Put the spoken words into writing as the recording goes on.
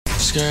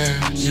Scared,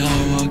 yeah,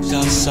 I walked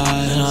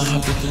outside and I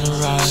hopped up in a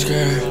ride.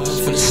 Scared,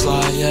 finna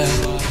slide, yeah,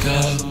 go,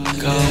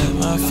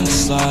 yeah, I'm finna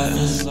slide.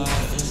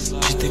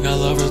 She think I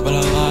love her, but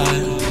I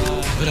lied.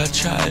 But I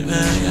tried,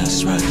 man, yeah, I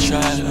swear I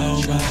tried. Oh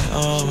my,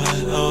 oh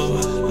my, oh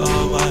my,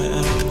 oh my,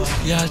 oh my.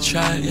 Yeah, I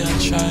tried, yeah, I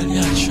tried,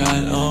 yeah, I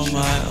tried. Oh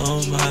my, oh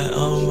my,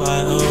 oh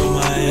my, oh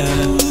my,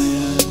 yeah.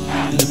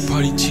 In the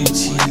party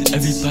GT,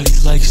 everybody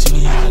likes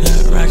me.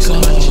 Yeah, racks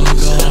on my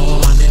jeans, and I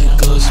want my nigga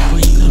glost.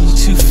 Boy, you know me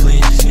too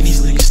fleet. And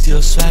these niggas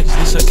steal swag,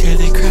 it's okay,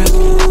 they crack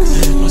me.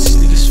 Man, most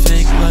these niggas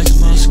fake like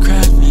most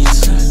crack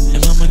meats.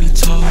 And my money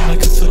tall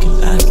like a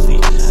fucking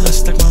athlete. And I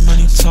stack my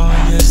money tall,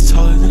 yeah, it's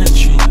taller than a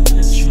tree.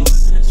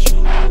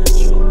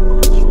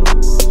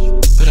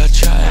 But I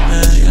tried,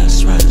 man, yeah, I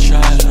swear I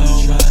tried.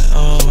 Oh my,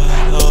 oh my,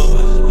 oh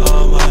my,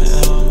 oh my,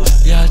 oh my.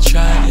 Yeah, I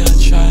tried, yeah, I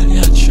tried,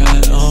 yeah, I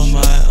tried. Oh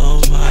my, oh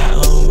my,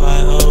 oh my,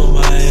 oh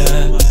my,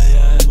 yeah.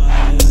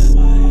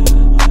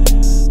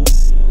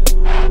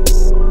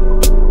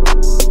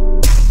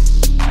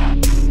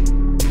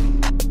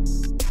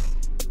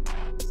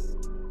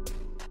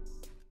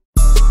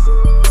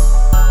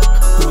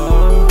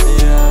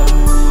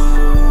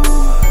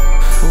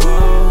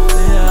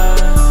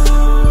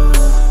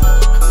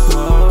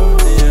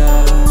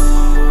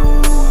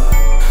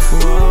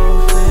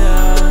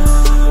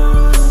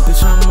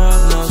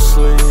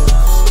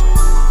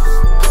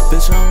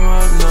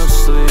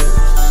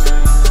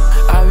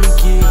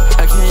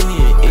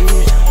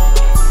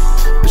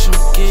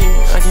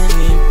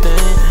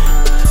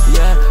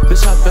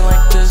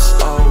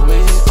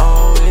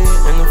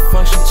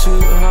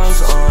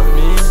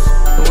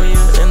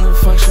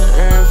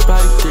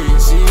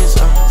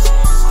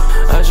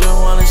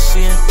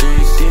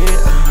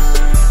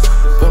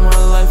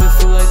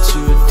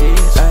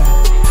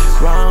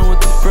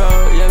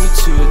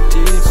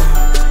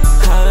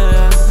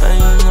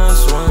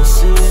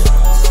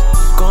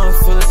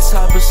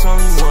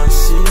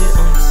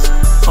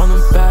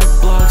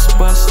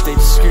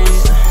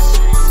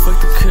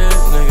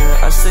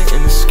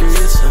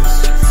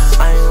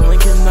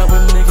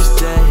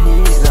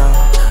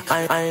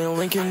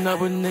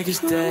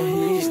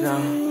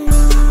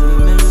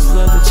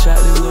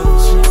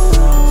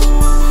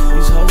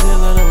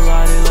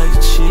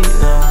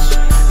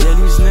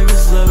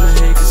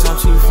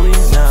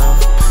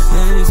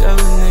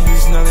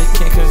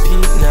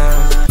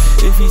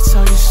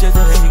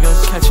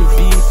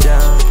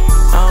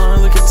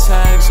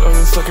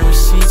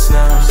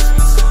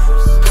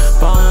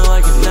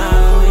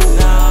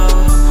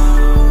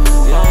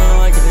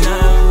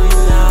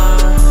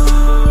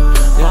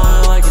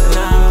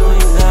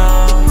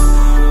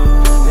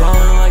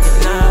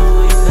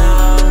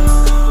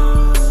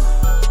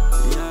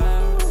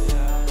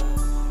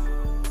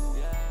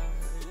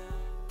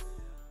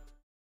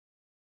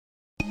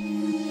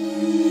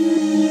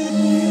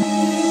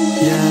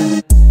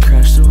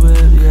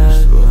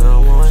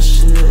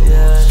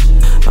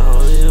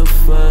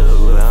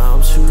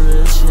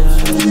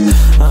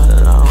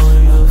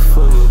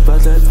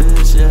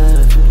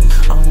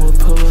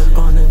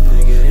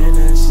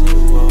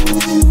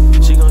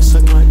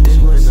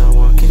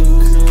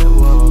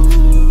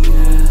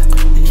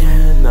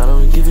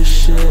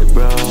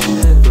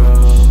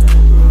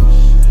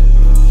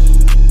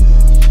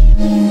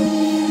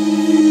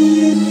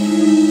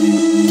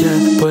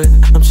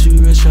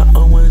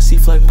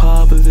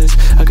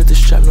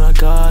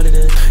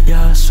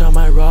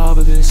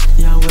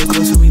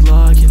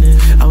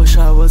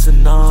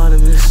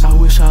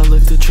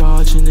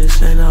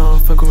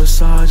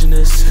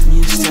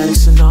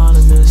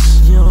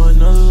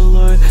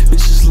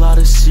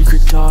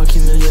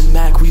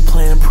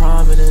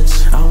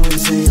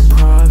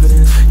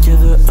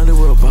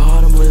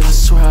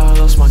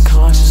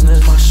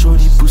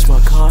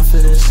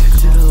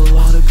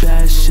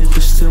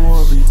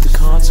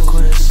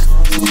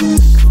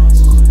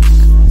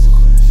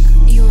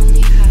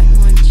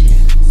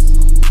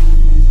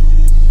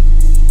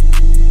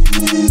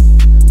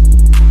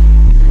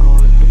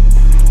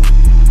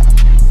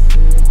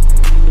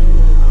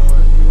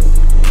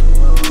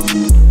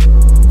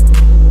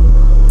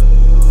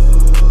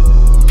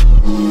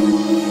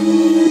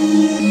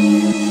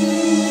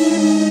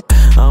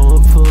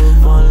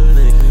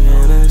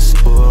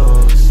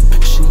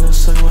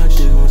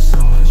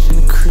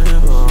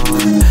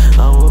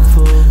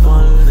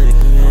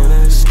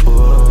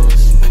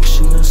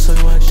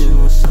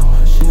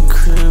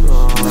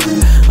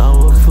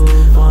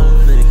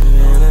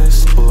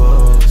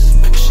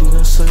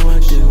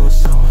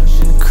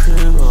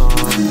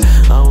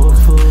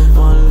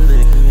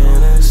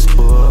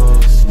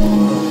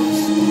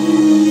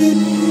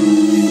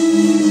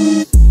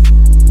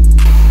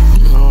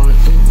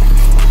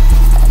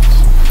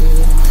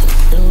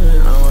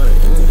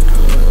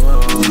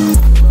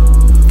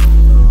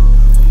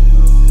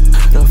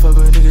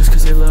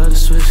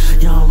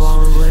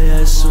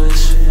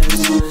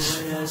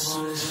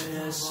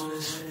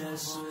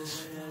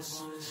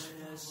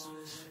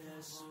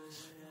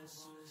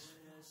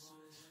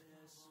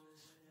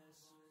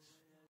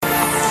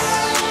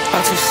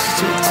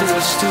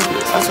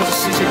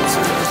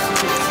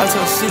 I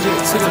told CJ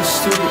to go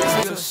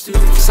stupid.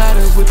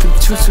 Sliding with them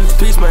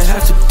 223s, might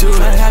have to do it.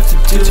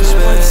 Just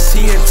wanna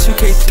see in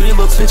 2K3,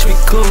 little bitch, we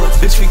cool.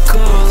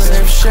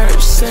 Same shirt,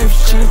 same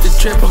jeans, the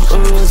drip, I'm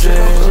oozing.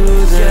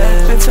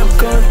 Yeah, bitch, I'm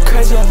going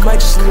crazy, I might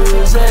just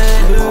lose it.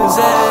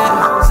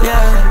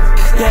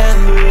 Yeah,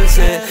 lose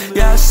it.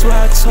 Yeah, I swear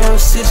I told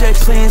CJ,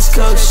 please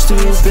go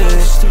stupid.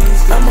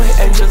 I might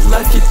end your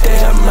lucky day,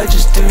 I might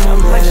just do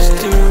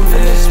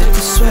this. With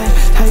the sweat,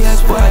 hey,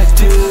 that's why I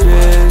do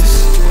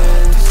this.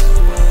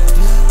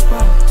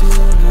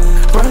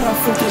 Run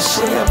off with this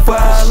shit, yeah, boy,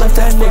 I left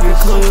that nigga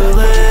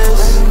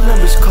clueless.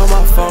 Numbers call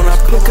my phone, I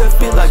pick up,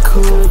 be like,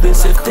 who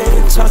this? If they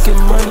ain't talking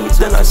money,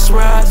 then I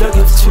swear I don't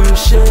give two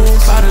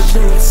shits. All the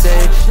niggas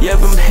say, yeah,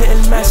 I'm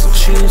hitting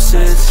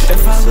Massachusetts.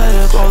 If I let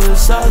up all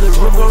this other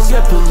room, gon'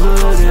 get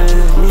polluted.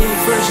 Me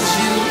versus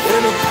you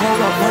in a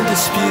poll, I'm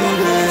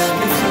undisputed.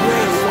 If you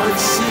ain't one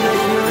seat, then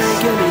you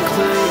ain't getting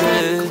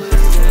included.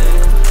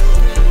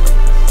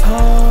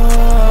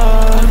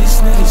 All these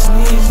niggas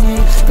need me,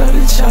 but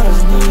bitch, I don't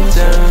need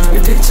them.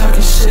 If they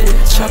talking shit,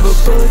 chop a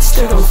bullets,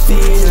 they gon'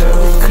 feed them.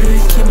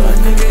 Couldn't keep my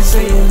niggas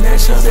in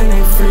action, then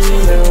they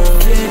freedom.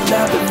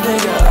 Kidnap a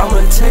nigga,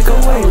 I'ma take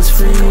away his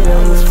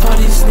freedom. All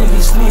these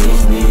niggas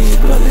need me,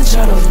 but bitch,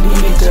 I don't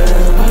need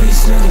them. All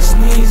these niggas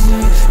need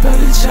me, but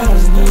bitch, I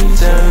don't need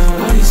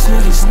them. All these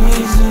niggas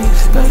need me,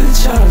 but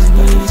bitch, I don't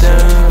need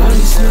them. All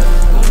these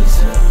niggas,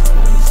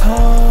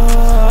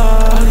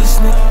 all these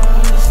niggas.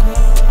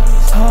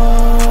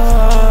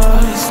 All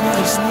these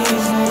niggas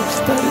need me,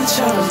 but bitch,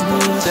 I don't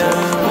need them.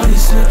 All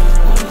these niggas,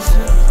 all these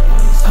niggas,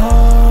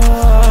 all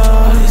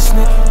these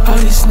niggas, all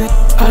these niggas,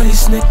 all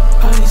these niggas,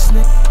 all these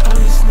niggas, all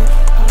these niggas.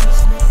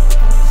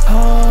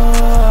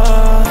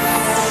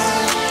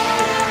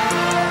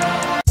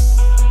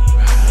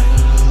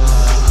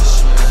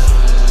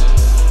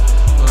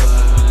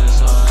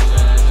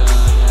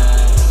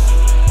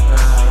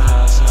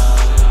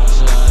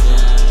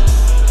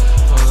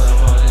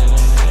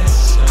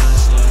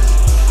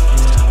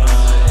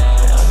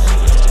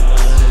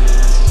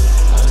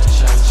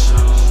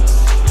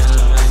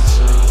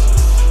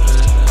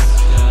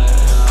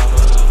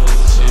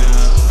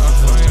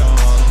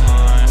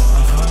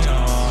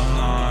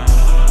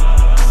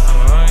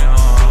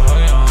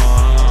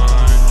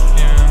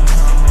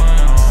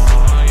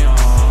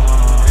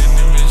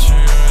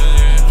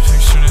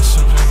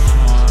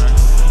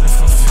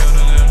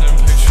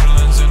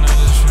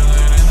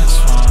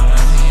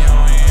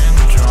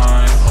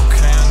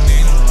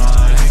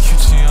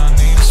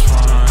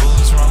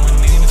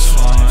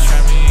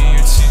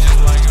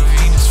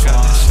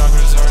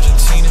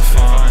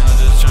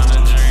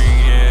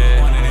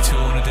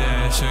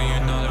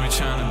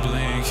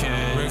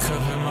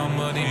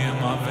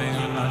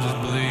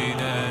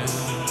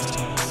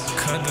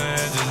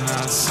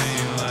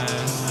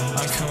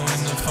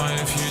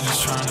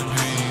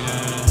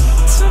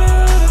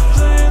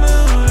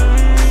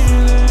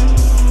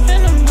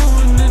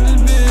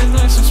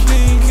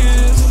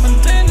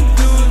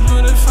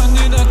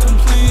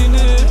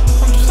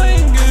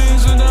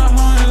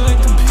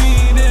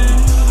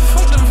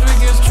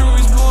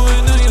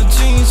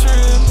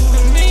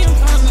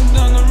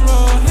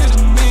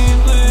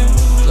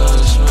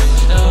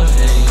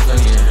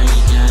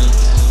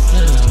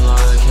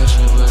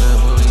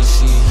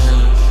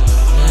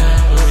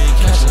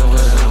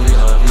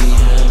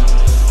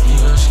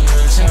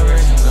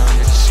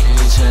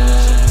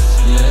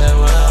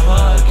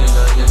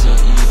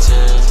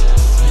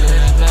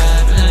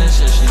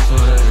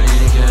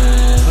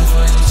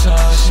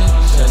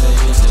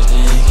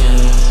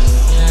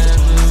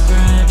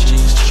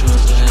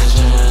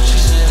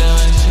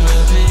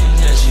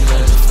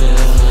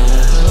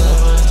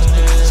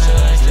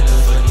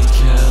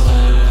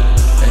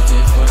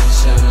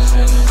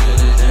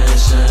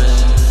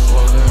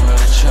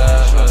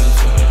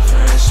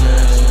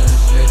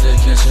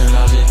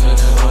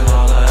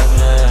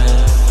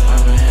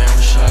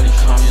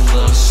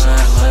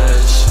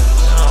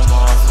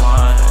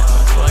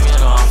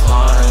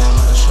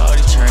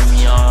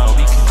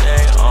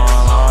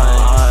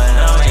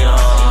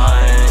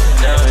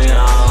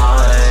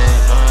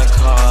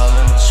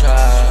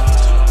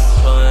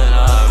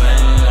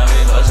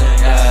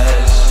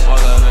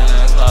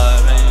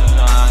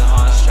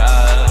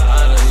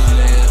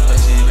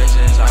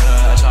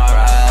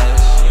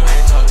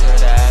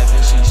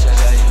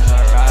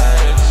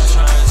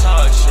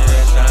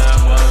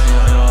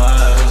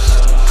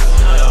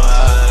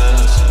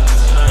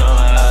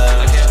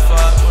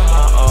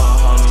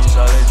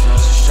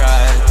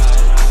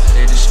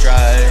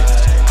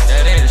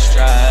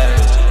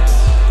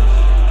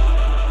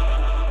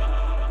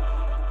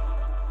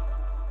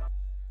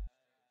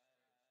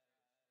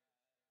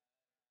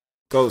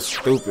 Go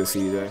stupid,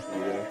 CJ.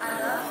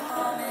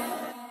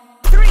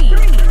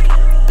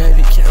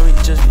 Baby, can we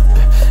just be,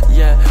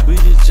 yeah, we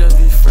could just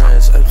be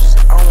friends. I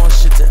don't want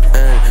shit to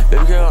end.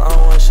 Baby girl, I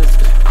don't want shit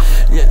to,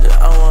 yeah,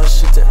 I don't want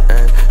shit to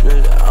end.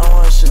 Baby, I don't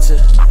want shit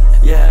to,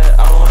 yeah,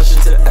 I don't want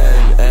shit to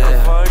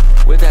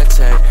end. With that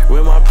tag,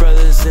 with my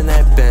brothers in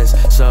that Benz.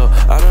 So,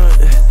 I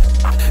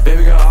don't,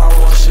 baby girl, I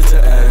don't want shit to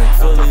end.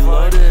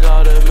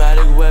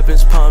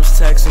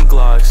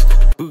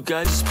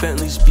 Bugattis,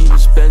 Bentleys,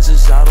 Beamers,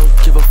 Benzes, I don't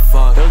give a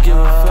fuck. Don't give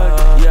a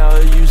fuck, yeah,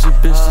 I'll use a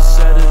bitch to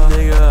set a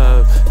nigga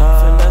up.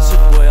 Finesse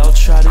a boy, I'll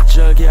try to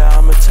jug, yeah,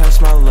 I'ma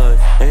test my luck.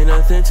 Ain't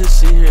nothing to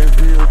see here,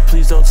 real,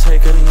 please don't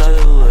take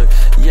another look.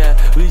 Yeah,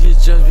 we could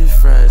just be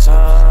friends.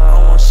 I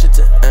don't want shit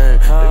to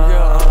end. Baby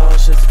girl, I don't want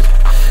shit to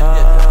yeah,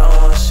 I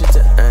don't want shit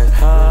to end.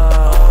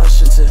 I don't want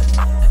shit to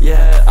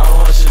yeah, I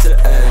want shit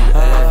to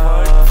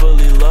end.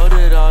 Fully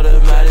loaded,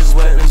 automatic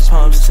weapons,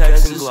 pumps,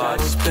 texts, and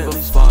glocks. Give a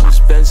fuck.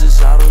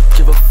 Benzes, I don't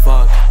give a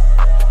fuck.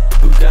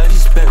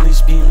 Bugattis,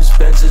 Bentleys, Beamers,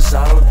 Benzes,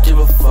 I don't give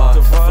a fuck.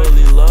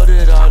 Fully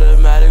loaded,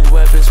 automatic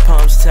weapons,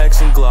 pumps,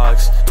 texts, and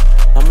glocks.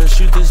 I'ma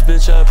shoot this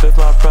bitch up if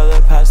my brother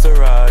passed the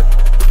rock.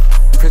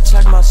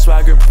 Protect my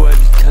swagger, boy,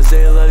 because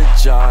they let it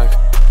jog.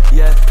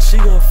 Yeah, she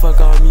gon' fuck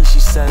on me, she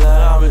said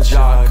that I'm a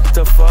jock.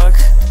 The fuck?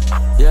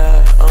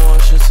 Yeah, I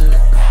want shit to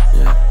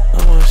yeah,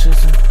 I want shit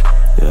to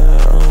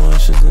yeah, I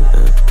want shit to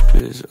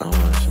bitch, I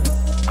want shit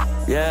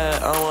yeah,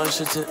 I want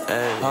shit to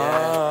end,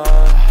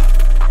 yeah.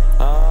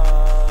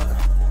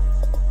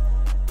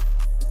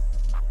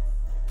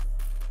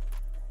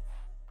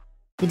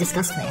 We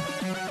discussed there.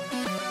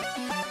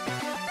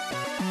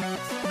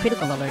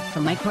 Critical alert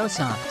from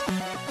Microsoft.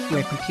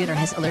 Your computer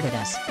has alerted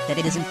us that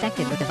it is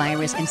infected with the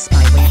virus and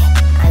spyware.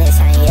 I'm just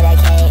trying to get that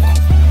cake.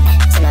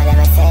 To know that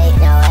my fake,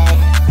 no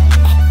way.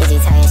 Is you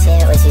talking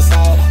shit, what you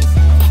say?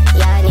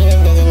 Y'all need a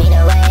vision, need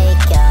to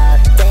wake up.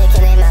 Dick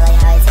in their mouth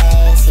like how it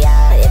tastes,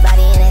 yeah. Put your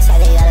body in a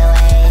shot, they gotta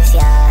waste,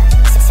 yeah.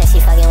 Said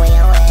she fucking way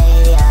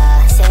away,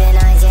 yeah.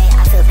 Sipping on J,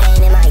 I feel pain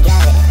in my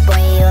gut.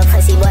 Boy, you a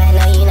pussy, boy, I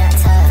know you not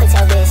tough. Put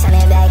your bitch on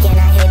that back and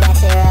I hit that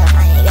shit up.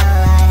 I ain't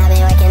gonna lie, I've been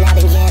working out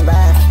again,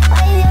 buff.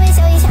 All you do is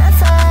always tryna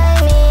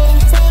fuck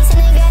me. Snakes in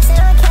the grass and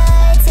I'm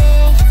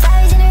cutting.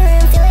 Flowers in the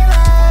room, feeling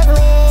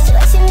lovely. She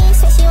watching me,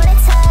 so she wanna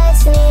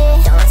touch me.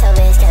 Don't want your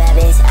bitch, cause that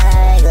bitch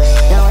ugly.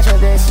 Don't want your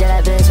bitch, yeah,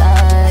 that bitch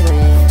ugly.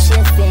 She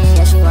a fiend,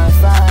 yeah, she wanna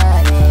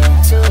fuck me.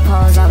 2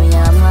 poles on me,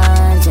 yeah, I'm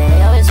hunting.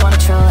 They always wanna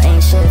troll,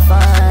 ain't shit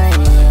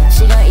funny.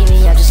 She gon' eat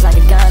me up just like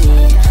a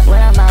gummy. When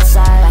I'm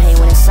outside, I hate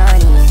when it's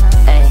sunny.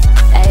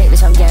 Ayy,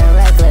 bitch, I'm getting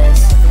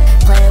reckless.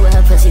 Playing with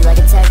her pussy like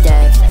a tech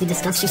deck.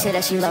 She said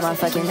that she love my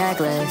fucking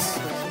necklace.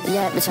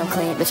 Yeah, bitch, I'm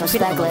clean, bitch, I'm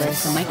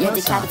speckless. Yeah,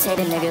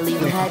 decapitated nigga, leave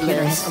him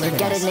headless.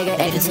 Get a nigga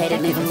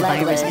amputated, leave him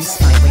legless.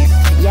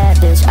 Yeah,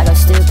 bitch, I go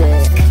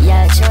stupid.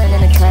 Yeah, chillin'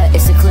 in the cut,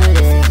 it's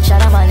secluded.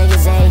 Shout out my nigga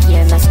Zay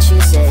here in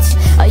Massachusetts.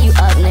 Are you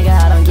up, nigga?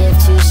 I don't give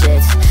 2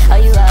 shits. Are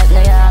you up,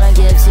 nigga? I don't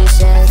give 2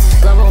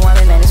 shits. Global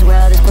warming, man, this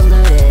world is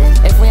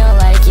polluted. If we don't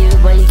like you,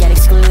 boy, you get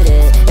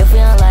excluded. If we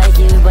don't like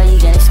you, boy, you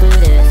get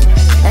excluded.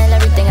 And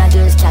everything I do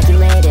is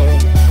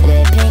calculated.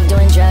 Pink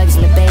doing drugs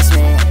in the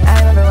basement. I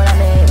remember when I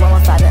made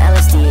 115 and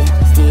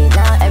LSD.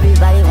 Now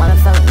everybody wanna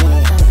fuck with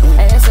me.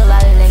 And there's a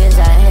lot of niggas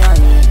that hate on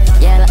me.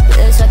 Yeah,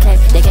 it's okay,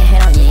 they can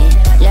hate on me.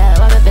 Yeah,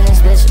 walk up in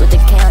this bitch with the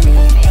K on me.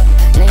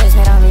 Niggas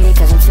hate on me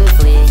because I'm too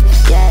fleet.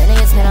 Yeah,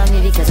 niggas hate on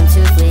me because I'm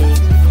too fleet.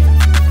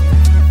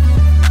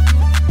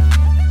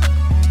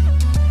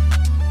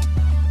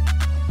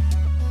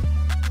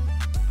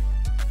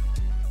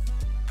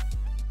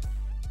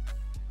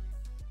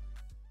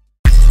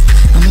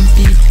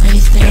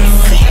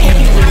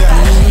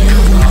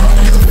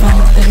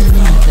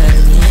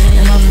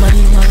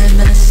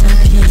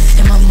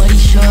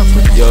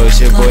 Yo,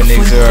 it's your boy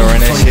Nick Zero, run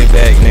that shit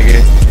back,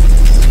 nigga.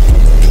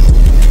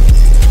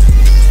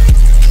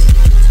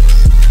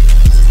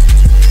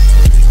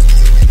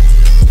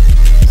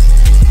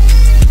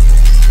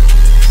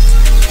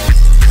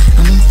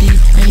 I'ma be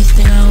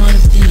anything I wanna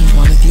be.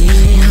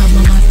 I'm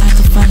on my path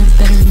to find a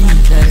better me.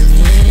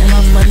 And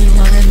my money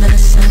longer than a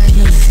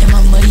centpiece. And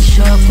my money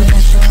show up with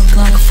that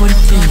Glock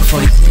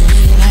 43.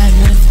 I had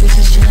enough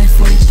bitches, shit like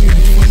 43.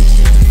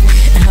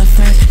 And her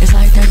friend is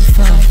like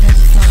 35.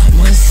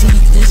 Wanna see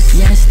this?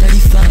 Yeah, it's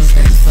 35.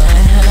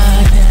 And hell,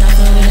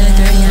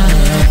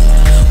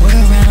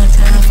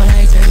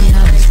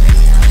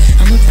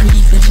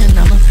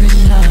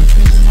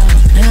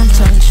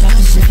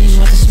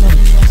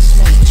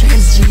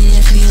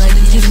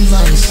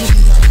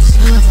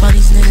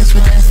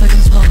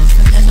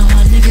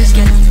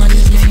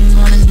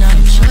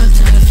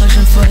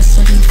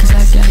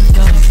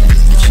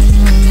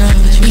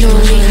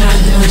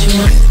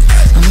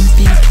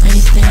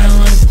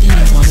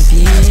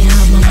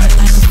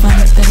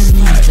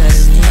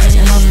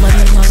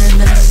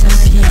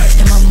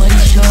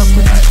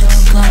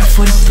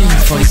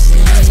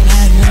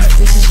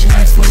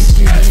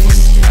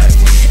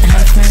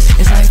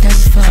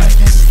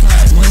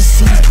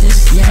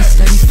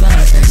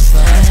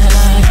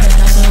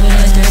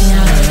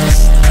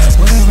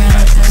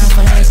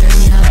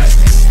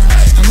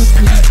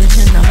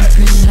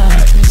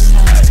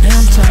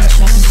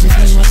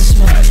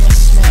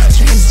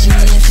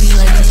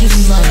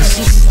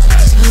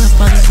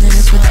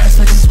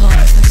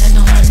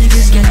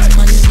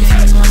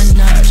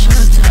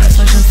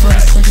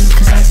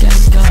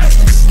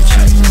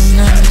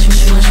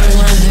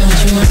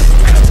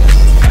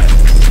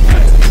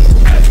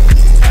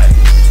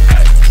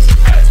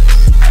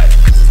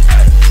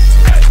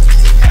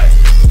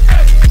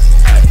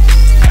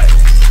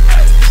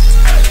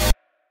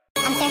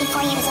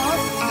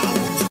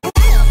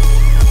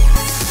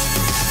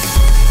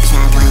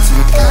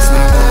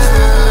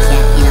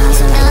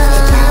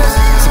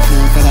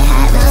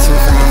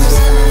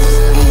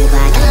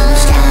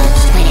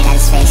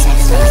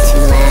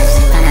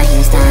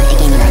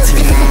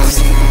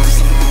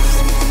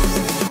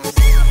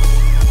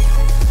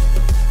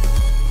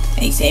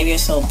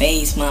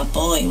 Based, my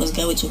boy. What's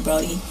good with you,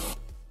 Brody?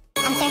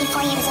 I'm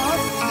 34 years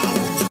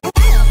old.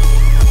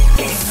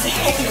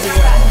 Exactly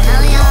what I